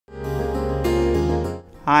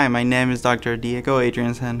Hi, my name is Dr.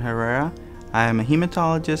 Adrianzen Herrera. I am a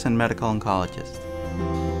hematologist and medical oncologist.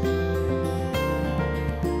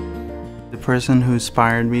 The person who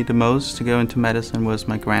inspired me the most to go into medicine was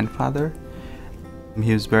my grandfather.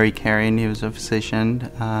 He was very caring. He was a physician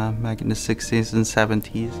back in the 60s and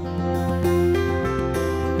 70s.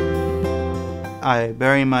 I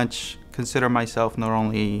very much consider myself not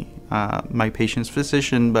only my patient's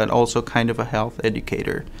physician, but also kind of a health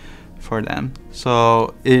educator for them.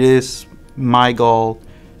 So it is my goal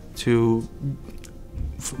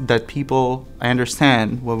that people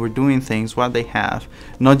understand what we're doing things, what they have,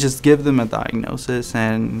 not just give them a diagnosis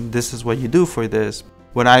and this is what you do for this.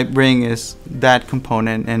 What I bring is that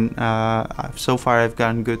component, and so far I've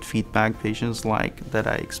gotten good feedback. Patients like that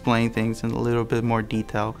I explain things in a little bit more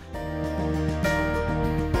detail.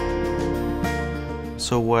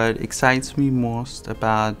 So what excites me most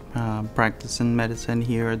about practicing medicine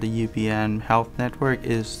here at the UPN Health Network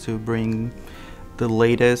is to bring the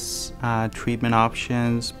latest treatment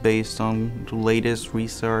options based on the latest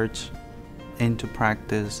research into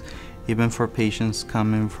practice, even for patients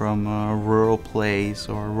coming from a rural place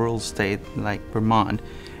or a rural state like Vermont,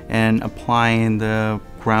 and applying the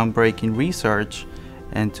groundbreaking research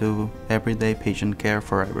into everyday patient care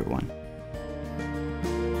for everyone.